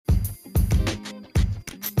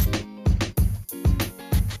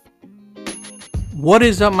What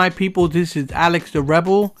is up, my people? This is Alex the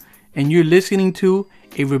Rebel, and you're listening to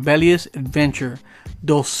A Rebellious Adventure.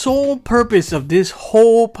 The sole purpose of this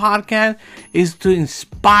whole podcast is to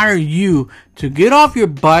inspire you to get off your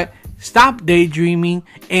butt, stop daydreaming,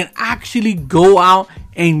 and actually go out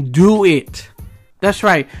and do it. That's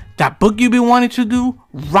right. That book you've been wanting to do,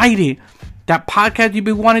 write it. That podcast you've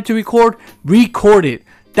been wanting to record it.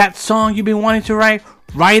 That song you've been wanting to write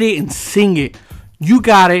it and sing it. You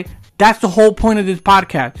got it. That's the whole point of this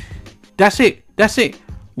podcast. That's it.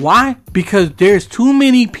 Why? Because there's too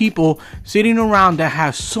many people sitting around that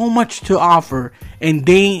have so much to offer and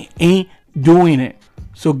they ain't doing it.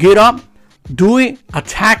 So get up, do it,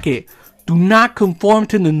 attack it. Do not conform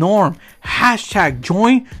to the norm. Hashtag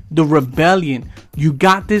join the rebellion. You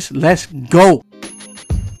got this. Let's go.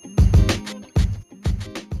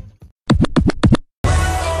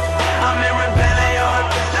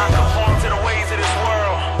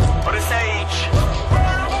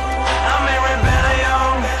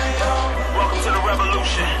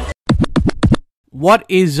 What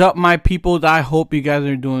is up, my people? I hope you guys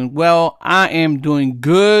are doing well. I am doing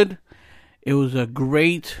good. It was a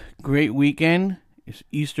great weekend. It's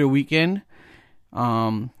Easter weekend.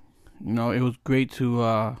 It was great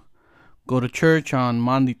to go to church on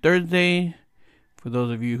Monday, Thursday. For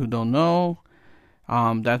those of you who don't know,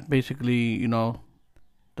 that's basically, the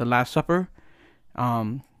Last Supper.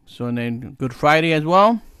 And then Good Friday as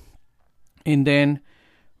well. And then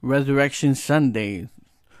Resurrection Sunday.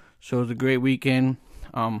 So it was a great weekend,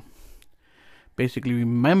 basically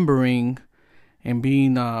remembering and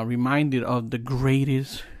being reminded of the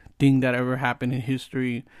greatest thing that ever happened in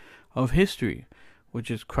history,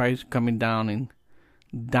 which is Christ coming down and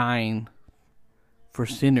dying for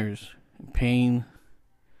sinners, paying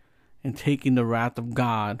and taking the wrath of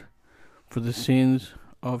God for the sins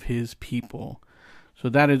of his people. So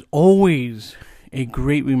that is always a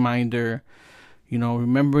great reminder.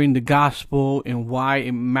 Remembering the gospel and why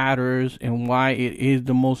it matters and why it is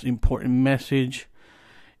the most important message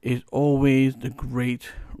is always the great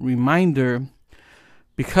reminder,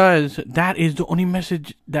 because that is the only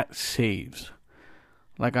message that saves.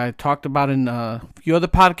 Like I talked about in a few other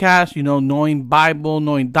podcasts, knowing Bible,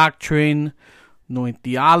 knowing doctrine, knowing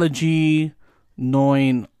theology,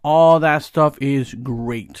 knowing all that stuff is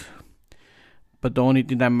great. But the only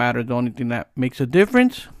thing that matters, the only thing that makes a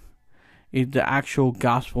difference is the actual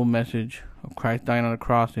gospel message of Christ dying on the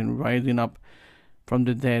cross and rising up from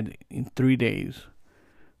the dead in 3 days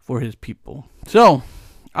for his people. So,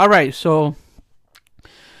 alright, so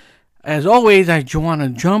as always, I want to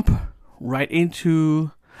jump right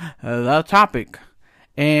into the topic.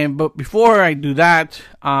 But before I do that,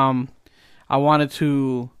 I wanted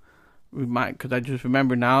to remind, because I just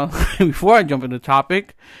remember now, before I jump into the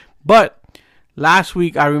topic, but last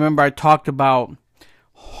week I remember I talked about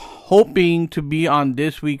hoping to be on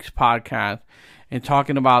this week's podcast and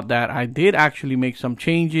talking about that. I did actually make some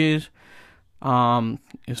changes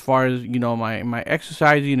as far as my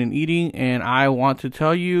exercising and eating, and I want to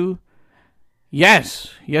tell you,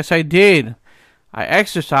 yes I did. I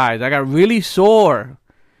exercised. I got really sore.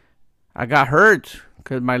 I got hurt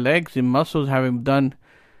because my legs and muscles haven't done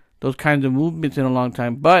those kinds of movements in a long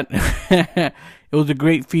time, but it was a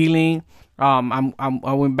great feeling.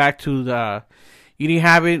 I went back to the eating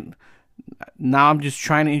habit. Now I'm just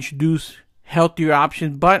trying to introduce healthier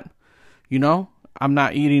options, but I'm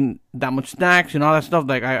not eating that much snacks and all that stuff.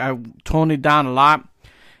 Like I toned it down a lot,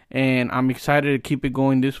 and I'm excited to keep it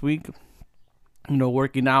going this week.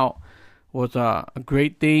 Working out was a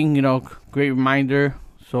great thing, great reminder.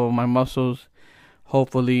 So my muscles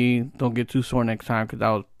hopefully don't get too sore next time, because that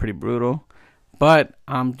was pretty brutal. But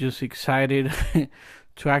I'm just excited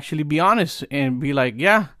to actually be honest and be like,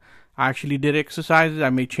 yeah, I actually did exercises. I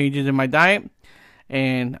made changes in my diet,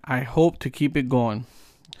 and I hope to keep it going.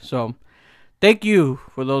 So thank you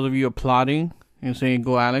for those of you applauding and saying,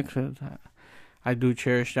 go Alex. I do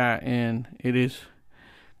cherish that, and it is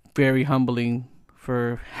very humbling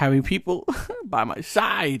for having people by my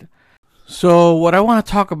side. So what I want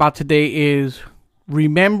to talk about today is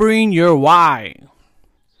remembering your why.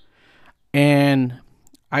 And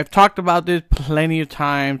I've talked about this plenty of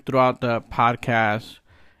times throughout the podcast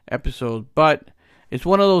episodes, but it's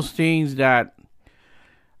one of those things that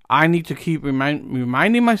I need to keep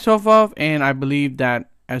reminding myself of. And I believe that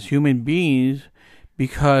as human beings,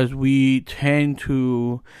 because we tend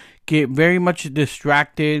to get very much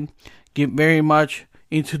distracted, get very much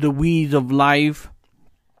into the weeds of life,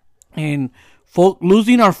 and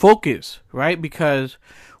losing our focus, right? Because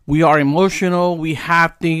we are emotional, we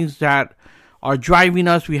have things that are driving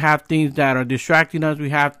us, we have things that are distracting us, we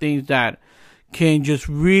have things that can just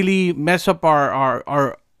really mess up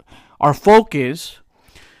our focus.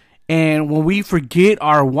 And when we forget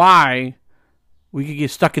our why, we could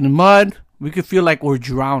get stuck in the mud. We could feel like we're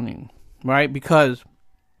drowning, right? Because,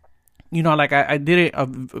 like I did a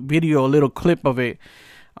video, a little clip of it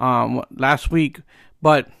last week.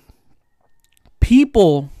 But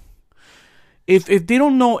people, if they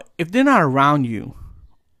don't know, if they're not around you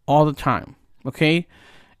all the time, okay,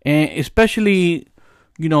 and especially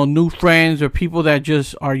new friends or people that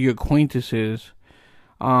just are your acquaintances,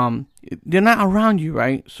 they're not around you,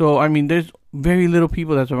 right? So I mean, there's very little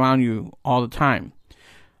people that's around you all the time.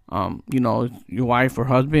 Your wife or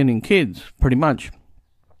husband and kids, pretty much,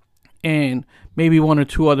 and maybe one or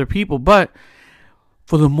two other people. But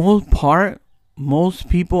for the most part, most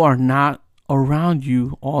people are not around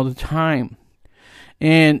you all the time.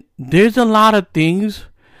 And there's a lot of things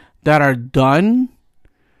that are done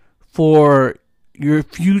for your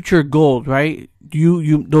future goals, right?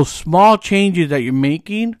 You those small changes that you're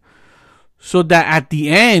making so that at the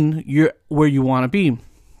end you're where you want to be.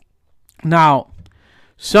 Now,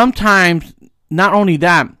 sometimes not only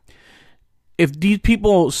that, if these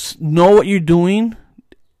people know what you're doing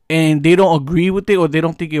and they don't agree with it or they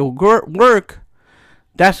don't think it will work,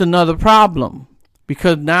 that's another problem.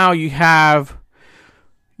 Because now you have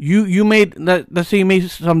you made, let's say you made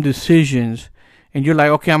some decisions and you're like,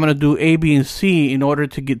 okay, I'm going to do A, B, and C in order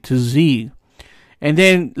to get to Z. And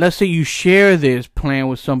then let's say you share this plan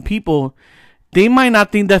with some people, they might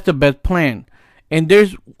not think that's the best plan. And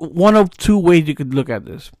there's one of two ways you could look at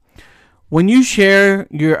this. When you share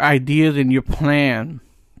your ideas and your plan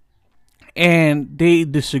and they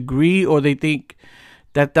disagree or they think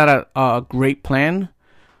that's not a great plan,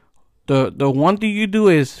 the one thing you do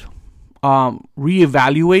is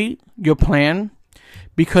reevaluate your plan,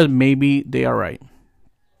 because maybe they are right.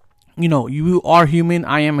 You are human.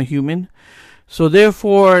 I am a human. So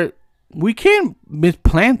therefore, we can't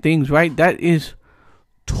misplan things, right? That is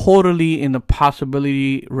totally in the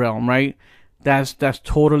possibility realm, right? That's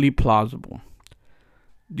totally plausible.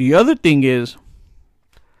 The other thing is,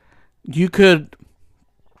 you could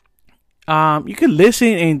listen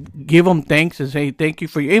and give them thanks and say thank you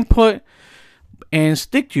for your input and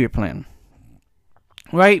stick to your plan.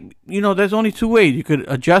 Right? There's only two ways. You could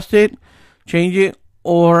adjust it, change it,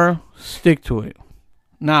 or stick to it.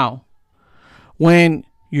 Now, when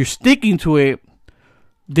you're sticking to it,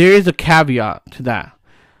 there is a caveat to that.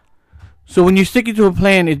 So when you're sticking to a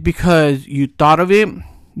plan, it's because you thought of it,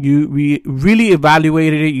 you really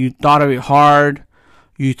evaluated it, you thought of it hard,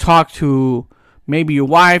 you talked to maybe your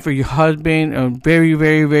wife or your husband and very,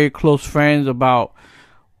 very, very close friends about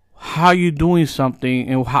how you're doing something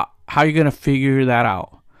and how you're going to figure that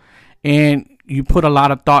out. And you put a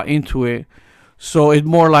lot of thought into it. So it's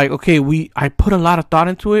more like, okay, I put a lot of thought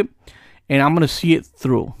into it and I'm going to see it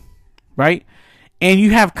through, right? And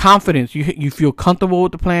you have confidence. You feel comfortable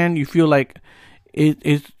with the plan. You feel like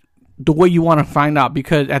it's the way you want to find out.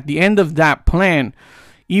 Because at the end of that plan,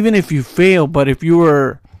 even if you fail, but if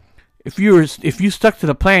you stuck to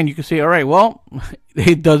the plan, you can say, all right, well,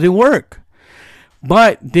 it doesn't work.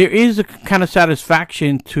 But there is a kind of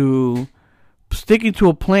satisfaction to sticking to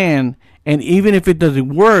a plan, and even if it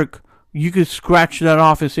doesn't work, you could scratch that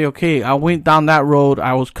off and say, okay, I went down that road,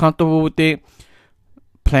 I was comfortable with it,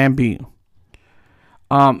 plan B.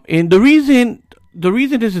 And the reason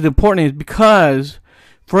this is important is because,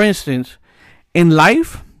 for instance, in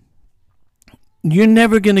life, you're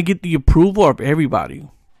never going to get the approval of everybody.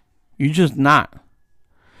 You're just not.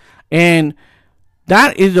 And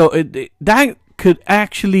that could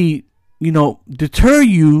actually, deter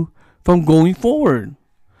you from going forward.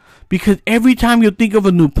 Because every time you think of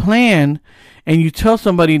a new plan and you tell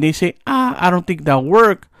somebody and they say, I don't think that'll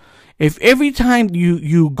work. If every time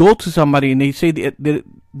you go to somebody and they say that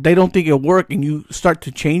they don't think it'll work and you start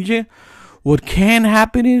to change it, what can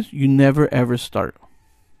happen is you never ever start.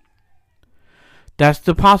 That's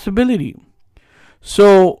the possibility.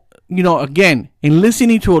 So, again, in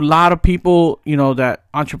listening to a lot of people, that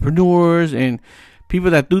entrepreneurs and people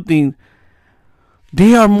that do things,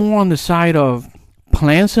 they are more on the side of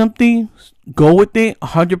plan something, go with it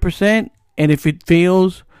 100%, and if it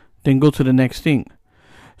fails, then go to the next thing.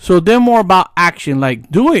 So they're more about action, like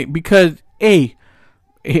do it, because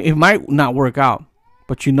it might not work out,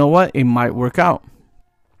 but you know what? It might work out.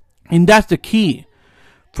 And that's the key.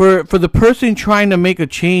 For the person trying to make a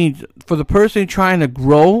change, for the person trying to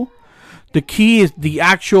grow, the key is the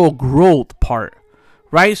actual growth part,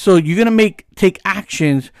 right? So you're going to take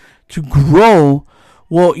actions to grow.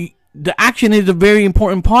 Well, the action is a very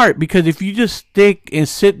important part, because if you just stick and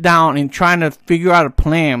sit down and trying to figure out a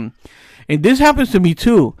plan, and this happens to me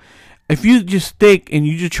too. if you just stick and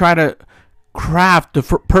you just try to craft the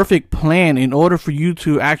perfect plan in order for you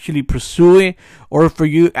to actually pursue it or for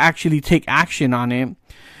you actually take action on it,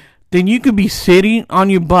 then you could be sitting on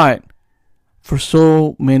your butt for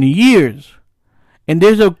so many years. And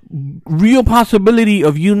there's a real possibility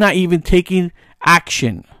of you not even taking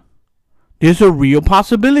action. There's a real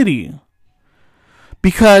possibility.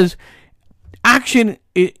 Because action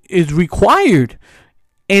is required.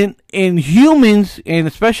 And humans, and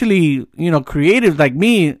especially, creatives like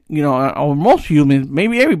me, or most humans,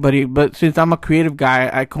 maybe everybody, but since I'm a creative guy,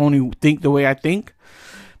 I can only think the way I think.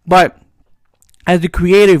 But as a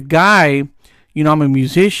creative guy, I'm a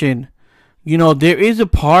musician, there is a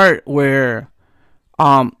part where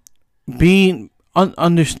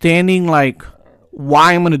understanding like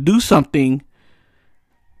why I'm going to do something,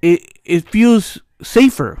 it feels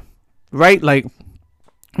safer, right? Like,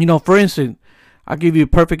 for instance, I'll give you a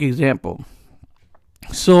perfect example.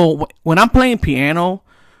 So when I'm playing piano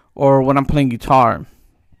or when I'm playing guitar,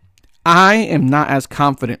 I am not as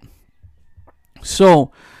confident.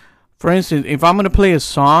 So, for instance, if I'm going to play a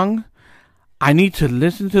song, I need to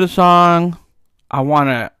listen to the song. I want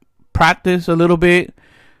to practice a little bit,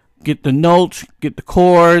 get the notes, get the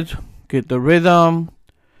chords, get the rhythm,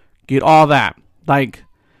 get all that. Like,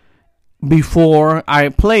 before I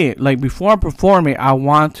play it, like before I perform it, I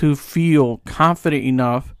want to feel confident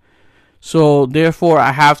enough. So therefore,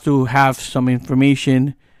 I have to have some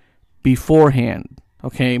information beforehand.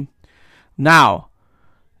 Okay. Now,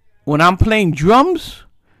 when I'm playing drums,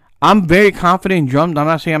 I'm very confident in drums. I'm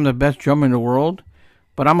not saying I'm the best drummer in the world,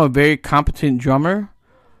 but I'm a very competent drummer.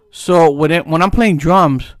 So when I'm playing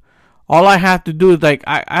drums, all I have to do is like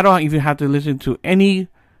I don't even have to listen to anything.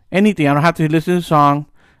 I don't have to listen to the song.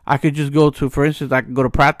 I could just go to, for instance, I could go to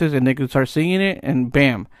practice and they could start singing it, and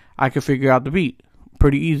bam, I could figure out the beat.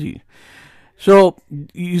 Pretty easy. So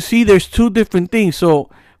you see, there's two different things. So,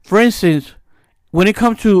 for instance, when it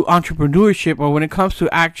comes to entrepreneurship, or when it comes to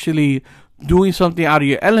actually doing something out of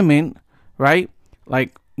your element, right?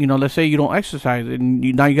 Like, let's say you don't exercise and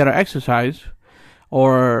now you got to exercise,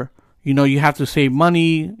 or, you have to save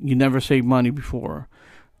money. You never saved money before.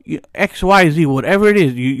 X, Y, Z, whatever it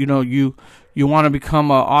is, you want to become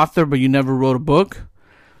an author, but you never wrote a book.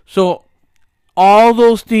 So all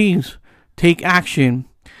those things take action.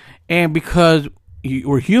 And because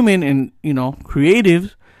we're human and,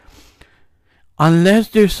 creatives, unless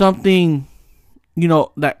there's something,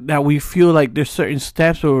 that we feel like there's certain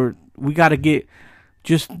steps, or we got to get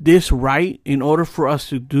just this right in order for us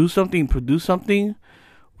to do something, produce something,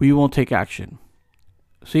 we won't take action.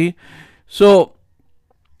 See? So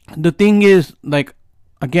the thing is, like,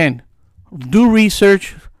 again, do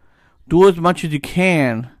research, do as much as you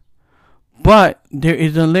can, but there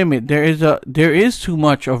is a limit. There is too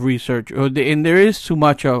much of research, and there is too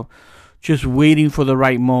much of just waiting for the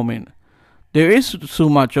right moment. There is so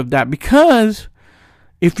much of that, because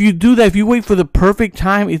if you do that, if you wait for the perfect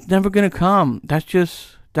time, it's never gonna come. That's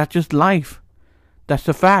just life. That's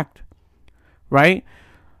the fact, right?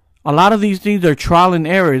 A lot of these things are trial and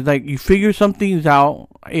error. Like, you figure some things out.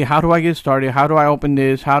 Hey, how do I get started? How do I open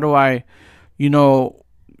this? How do I,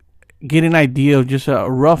 get an idea of just a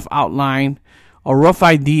rough outline, a rough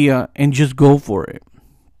idea, and just go for it.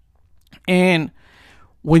 And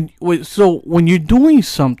when you're doing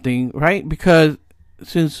something, right? Because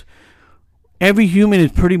since every human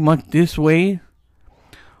is pretty much this way,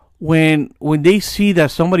 when they see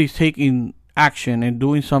that somebody's taking action and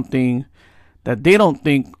doing something that they don't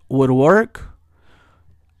think would work,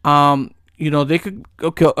 they could,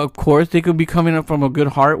 okay, of course, they could be coming up from a good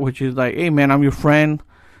heart, which is like, hey, man, I'm your friend.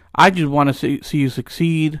 I just want to see you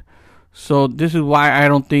succeed. So this is why I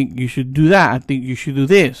don't think you should do that. I think you should do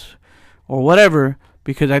this or whatever,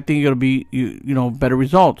 because I think it'll be, better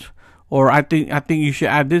results. Or I think you should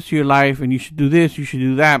add this to your life, and you should do this, you should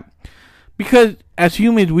do that. Because as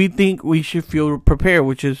humans, we think we should feel prepared,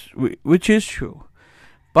 which is true.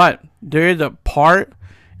 But there is a part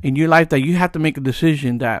in your life that you have to make a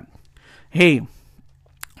decision that, hey,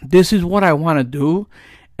 this is what I want to do,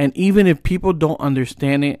 and even if people don't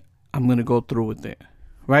understand it, I'm going to go through with it,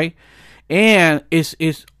 right? And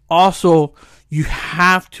it's also, you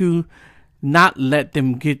have to not let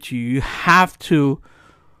them get you. You have to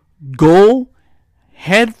go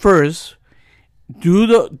head first, do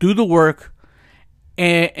the work,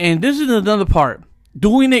 and this is another part,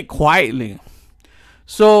 doing it quietly.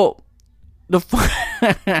 So this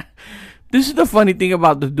is the funny thing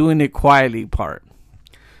about the doing it quietly part.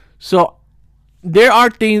 So there are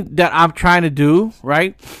things that I'm trying to do,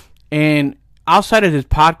 right? And outside of this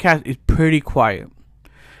podcast, it's pretty quiet.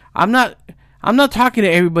 I'm not talking to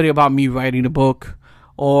everybody about me writing a book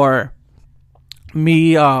or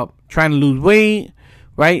me trying to lose weight,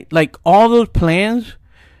 right? Like all those plans,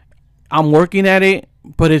 I'm working at it,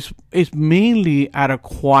 but it's mainly at a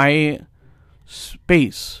quiet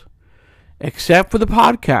space, except for the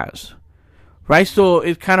podcast, right? So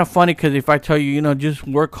it's kind of funny because if I tell you, just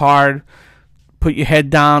work hard, put your head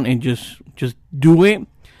down, and just do it,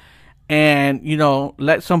 and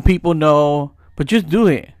let some people know, but just do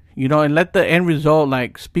it, and let the end result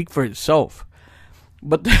like speak for itself.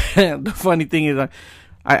 But the funny thing is,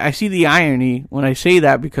 I see the irony when I say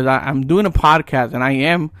that, because I'm doing a podcast and I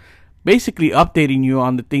am basically updating you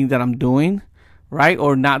on the things that I'm doing, right,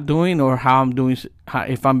 or not doing, or how I'm doing,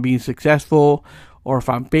 if I'm being successful, or if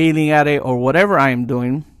I'm failing at it, or whatever I am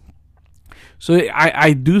doing. So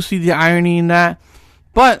I do see the irony in that.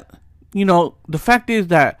 But, the fact is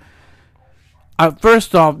that,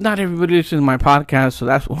 first off, not everybody listens to my podcast, so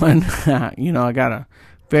that's one. I got a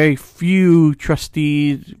very few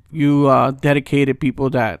trustees, dedicated people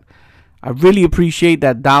that I really appreciate,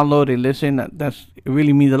 that download and listen. It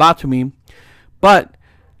really means a lot to me. But,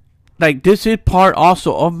 like, this is part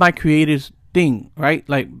also of my creative thing, right?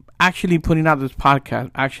 Like, actually putting out this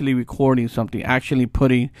podcast, actually recording something, actually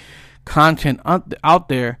putting content out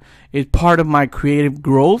there is part of my creative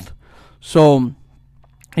growth. So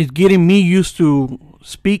it's getting me used to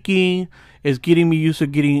speaking. It's getting me used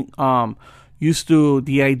to used to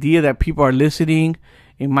the idea that people are listening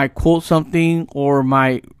and might quote something, or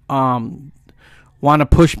might want to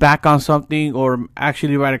push back on something, or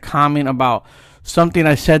actually write a comment about something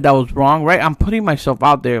I said that was wrong, right? I'm putting myself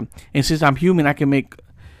out there, and since I'm human, I can make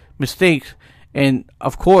mistakes. And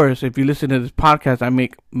of course, if you listen to this podcast, I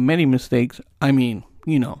make many mistakes. I mean,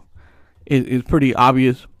 it's pretty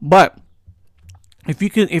obvious. But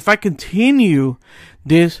if I continue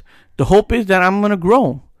this, the hope is that I'm gonna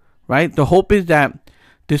grow, right? The hope is that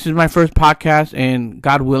this is my first podcast, and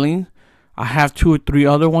God willing, I have 2 or 3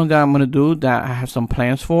 other ones that I'm gonna do, that I have some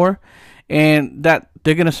plans for, and that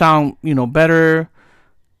they're gonna sound, better,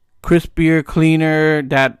 crispier, cleaner,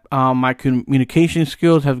 that my communication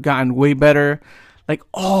skills have gotten way better. Like,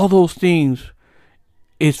 all those things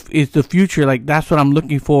is the future. Like, that's what I'm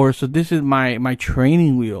looking for. So this is my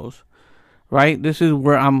training wheels, right? This is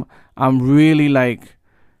where I'm really like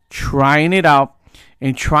trying it out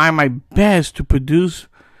and trying my best to produce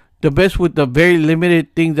the best with the very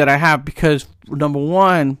limited things that I have. Because number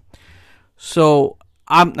one, so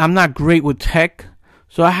I'm not great with tech,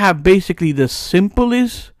 so I have basically the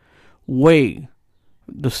simplest way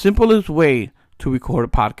to record a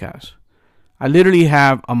podcast. I literally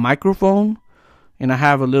have a microphone, and I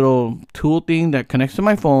have a little tool thing that connects to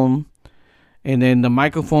my phone, and then the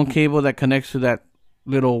microphone cable that connects to that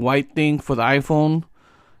little white thing for the iPhone,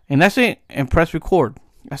 and that's it. And press record.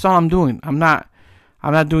 That's all I'm doing. I'm not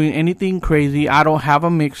doing anything crazy. I don't have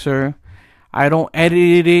a mixer. I don't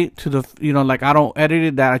edit it to the I don't edit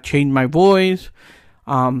it that I change my voice.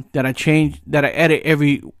 That I edit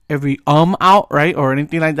every out, right, or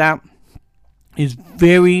anything like that. Is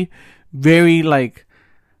very, very like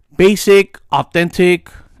basic,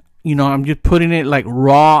 authentic. I'm just putting it like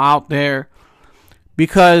raw out there,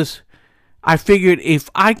 because I figured if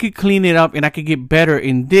I could clean it up and I could get better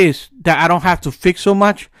in this, that I don't have to fix so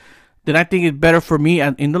much, then I think it's better for me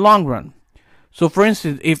in the long run. So for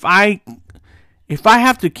instance, if I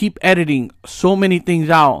have to keep editing so many things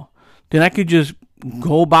out, then I could just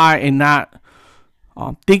go by and not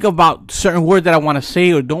think about certain words that I want to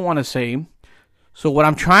say or don't want to say. So what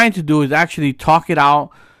I'm trying to do is actually talk it out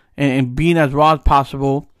and being as raw as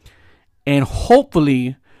possible, and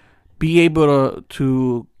hopefully be able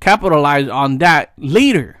to capitalize on that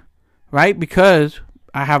later, right? Because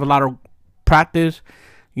I have a lot of practice.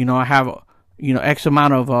 I have X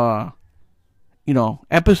amount of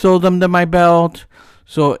episodes under my belt.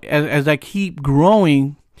 So as I keep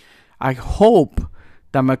growing, I hope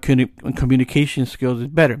that my communication skills is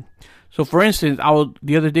better. So for instance,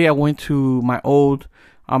 the other day I went to my old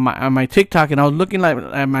on my TikTok, and I was looking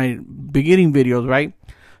at my beginning videos, right?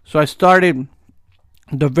 So I started,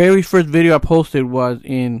 the very first video I posted was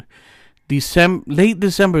in late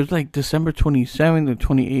December. It's like December 27th or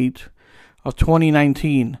 28th of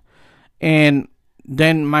 2019. And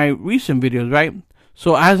then my recent videos, right?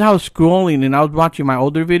 So as I was scrolling and I was watching my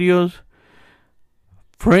older videos,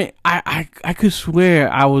 I could swear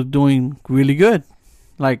I was doing really good.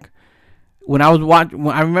 Like, when I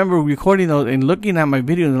remember recording those and looking at my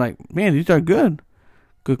videos, like, man, these are good.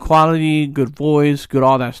 Good quality, good voice, good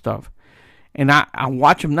all that stuff. And I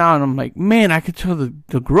watch them now, and I'm like, man, I could tell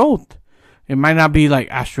the growth. It might not be like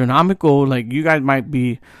astronomical. Like, you guys might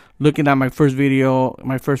be looking at my first few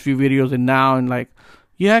videos, and now, and like,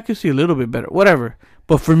 yeah, I can see a little bit better, whatever.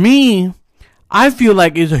 But for me, I feel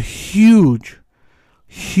like it's a huge,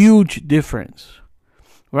 huge difference,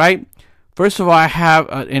 right? First of all, I have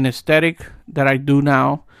an aesthetic that I do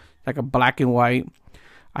now, like a black and white.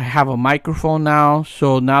 I have a microphone now,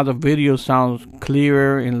 so now the video sounds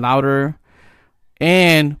clearer and louder.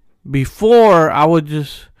 And before, I would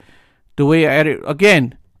just, the way I edit,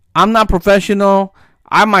 again, I'm not professional.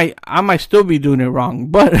 I might still be doing it wrong,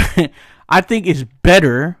 but I think it's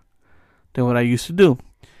better than what I used to do.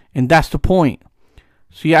 And that's the point.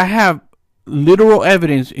 See, I have literal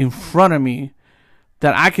evidence in front of me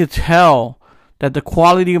that I could tell that the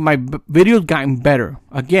quality of my videos gotten better.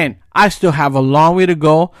 Again, I still have a long way to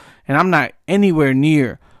go, and I'm not anywhere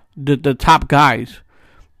near the top guys.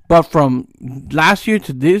 But from last year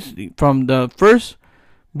to this, from the first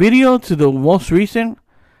video to the most recent,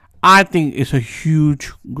 I think it's a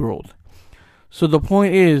huge growth. So the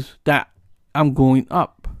point is that I'm going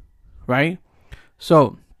up, right?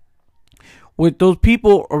 So with those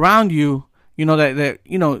people around you, you know, that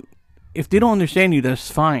you know, if they don't understand you,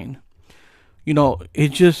 that's fine. You know,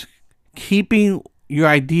 it's just keeping your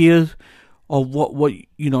ideas of what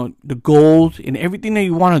you know, the goals and everything that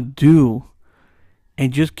you want to do,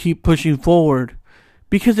 and just keep pushing forward.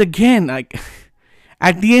 Because again, like,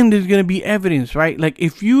 at the end, there's going to be evidence, right? Like,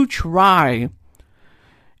 if you try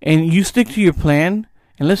and you stick to your plan,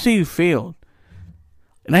 and let's say you failed,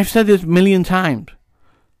 and I've said this a million times,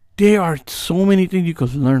 there are so many things you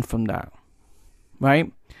could learn from that,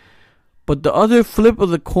 right? But the other flip of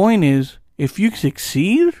the coin is, if you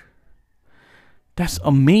succeed, that's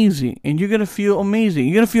amazing. And you're going to feel amazing.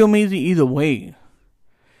 You're going to feel amazing either way.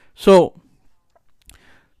 So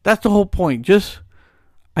that's the whole point. I just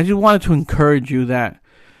wanted to encourage you that,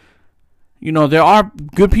 you know, there are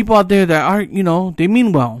good people out there that are, you know, they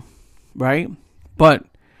mean well, right? But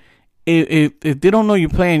if they don't know your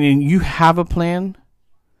plan and you have a plan,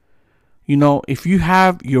 you know, if you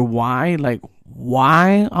have your why, like,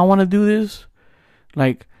 why I want to do this,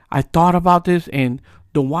 like, I thought about this and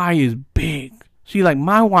the why is big. See, like,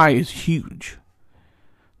 my why is huge.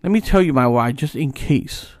 Let me tell you my why, just in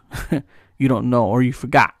case you don't know or you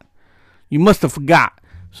forgot. You must have forgot.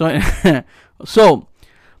 So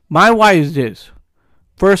my why is this.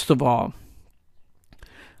 First of all,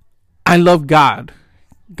 I love God.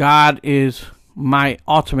 God is my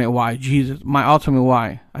ultimate why. Jesus, my ultimate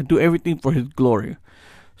why. I do everything for his glory.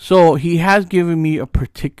 So he has given me a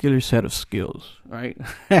particular set of skills, right?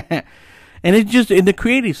 And it's just in the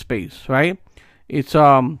creative space, right? It's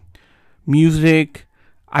music.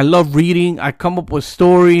 I love reading. I come up with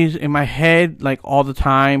stories in my head like all the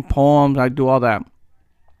time, poems. I do all that.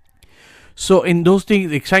 So, and those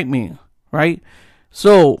things excite me, right?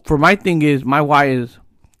 So, for my thing is, my why is,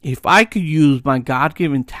 if I could use my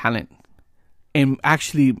God-given talent and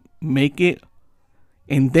actually make it,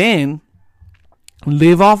 and then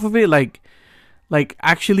live off of it, like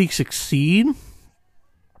actually succeed,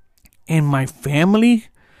 and my family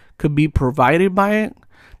could be provided by it,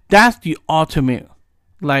 that's the ultimate,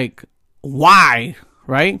 like, why,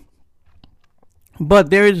 right?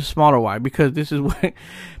 But there is a smaller why, because this is what,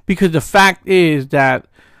 because the fact is that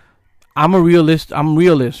I'm a realist,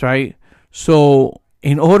 right? So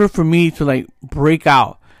in order for me to, like, break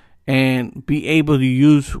out and be able to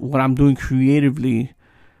use what I'm doing creatively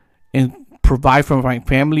and provide for my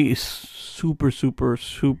family is super small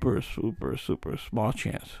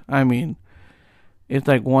chance. I mean, it's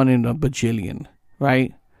like 1 in a bajillion,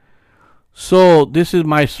 right? So this is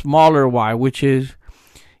my smaller why, which is,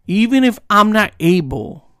 even if I'm not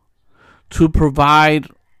able to provide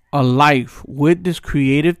a life with this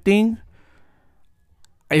creative thing,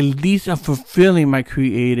 at least I'm fulfilling my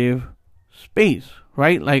creative space,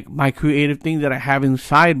 right? Like, my creative thing that I have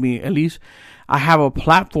inside me, at least I have a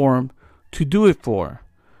platform to do it for,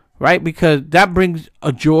 right? Because that brings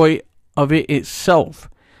a joy of it itself.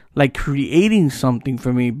 Like, creating something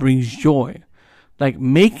for me brings joy. Like,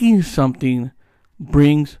 making something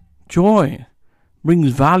brings joy,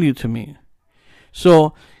 brings value to me.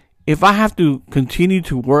 So if I have to continue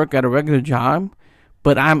to work at a regular job,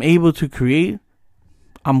 but I'm able to create,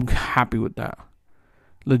 I'm happy with that.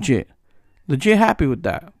 Legit happy with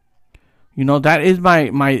that. You know, that is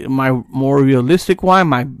my more realistic why.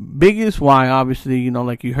 My biggest why, obviously, you know,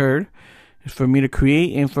 like you heard, is for me to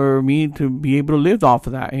create and for me to be able to live off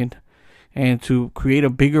of that, and to create a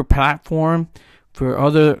bigger platform for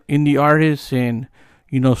other indie artists and,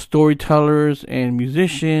 you know, storytellers and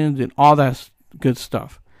musicians and all that good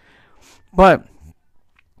stuff. But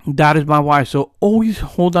that is my why. So always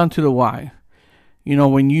hold on to the why. You know,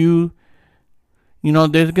 when you know,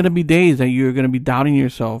 there's going to be days that you're going to be doubting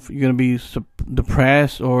yourself. You're going to be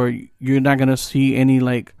depressed, or you're not going to see any,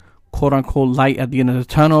 like, quote unquote light at the end of the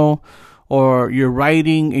tunnel, or you're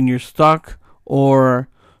writing and you're stuck, or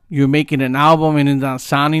you're making an album and it's not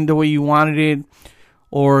sounding the way you wanted it,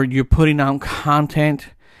 or you're putting out content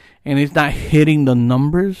and it's not hitting the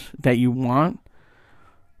numbers that you want,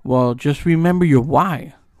 well, just remember your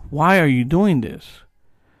why. Why are you doing this?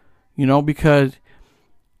 Because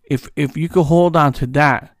if you could hold on to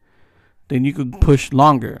that, then you could push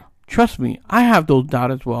longer. Trust me, I have those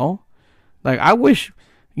doubts as well. Like, I wish,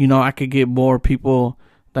 I could get more people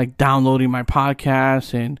like downloading my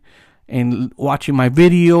podcast and watching my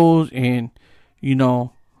videos and,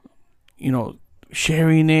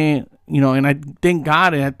 sharing it, and I thank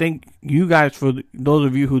God and I thank you guys for those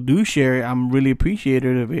of you who do share it. I'm really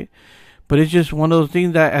appreciative of it. But it's just one of those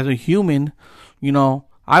things that as a human,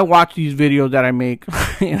 I watch these videos that I make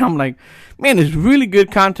and I'm like, man, it's really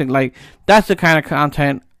good content. Like, that's the kind of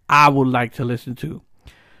content I would like to listen to.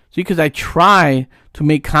 See, because I try to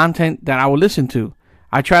make content that I will listen to.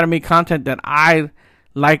 I try to make content that I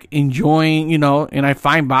like enjoying, and I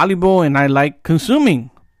find valuable and I like consuming.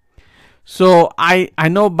 So I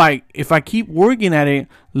know if I keep working at it,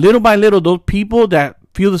 little by little, those people that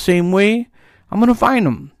feel the same way, I'm going to find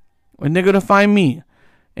them. And they're going to find me.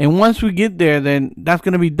 And once we get there, then that's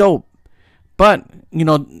going to be dope. But,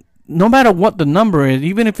 no matter what the number is,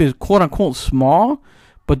 even if it's quote unquote small,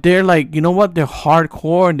 but they're like, they're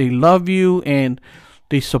hardcore and they love you and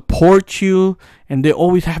they support you and they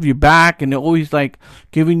always have your back and they're always like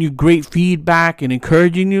giving you great feedback and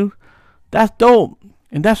encouraging you. That's dope.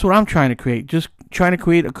 And that's what I'm trying to create. Just trying to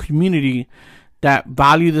create a community that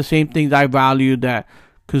value the same things I value, that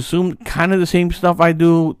consume kind of the same stuff I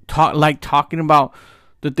do, talking about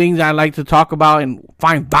the things I like to talk about and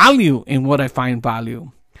find value in what I find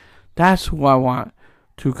value. That's who I want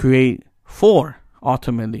to create for,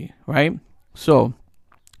 ultimately, right? So,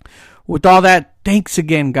 with all that, thanks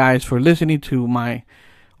again, guys, for listening to my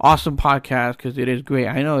awesome podcast, because it is great.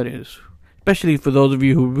 I know it is. Especially for those of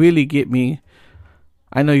you who really get me.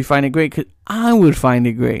 I know you find it great, because I would find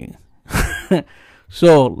it great.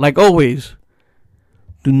 So, like always,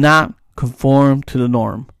 do not conform to the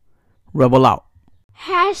norm. Rebel out.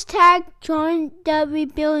 # join the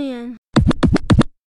rebellion.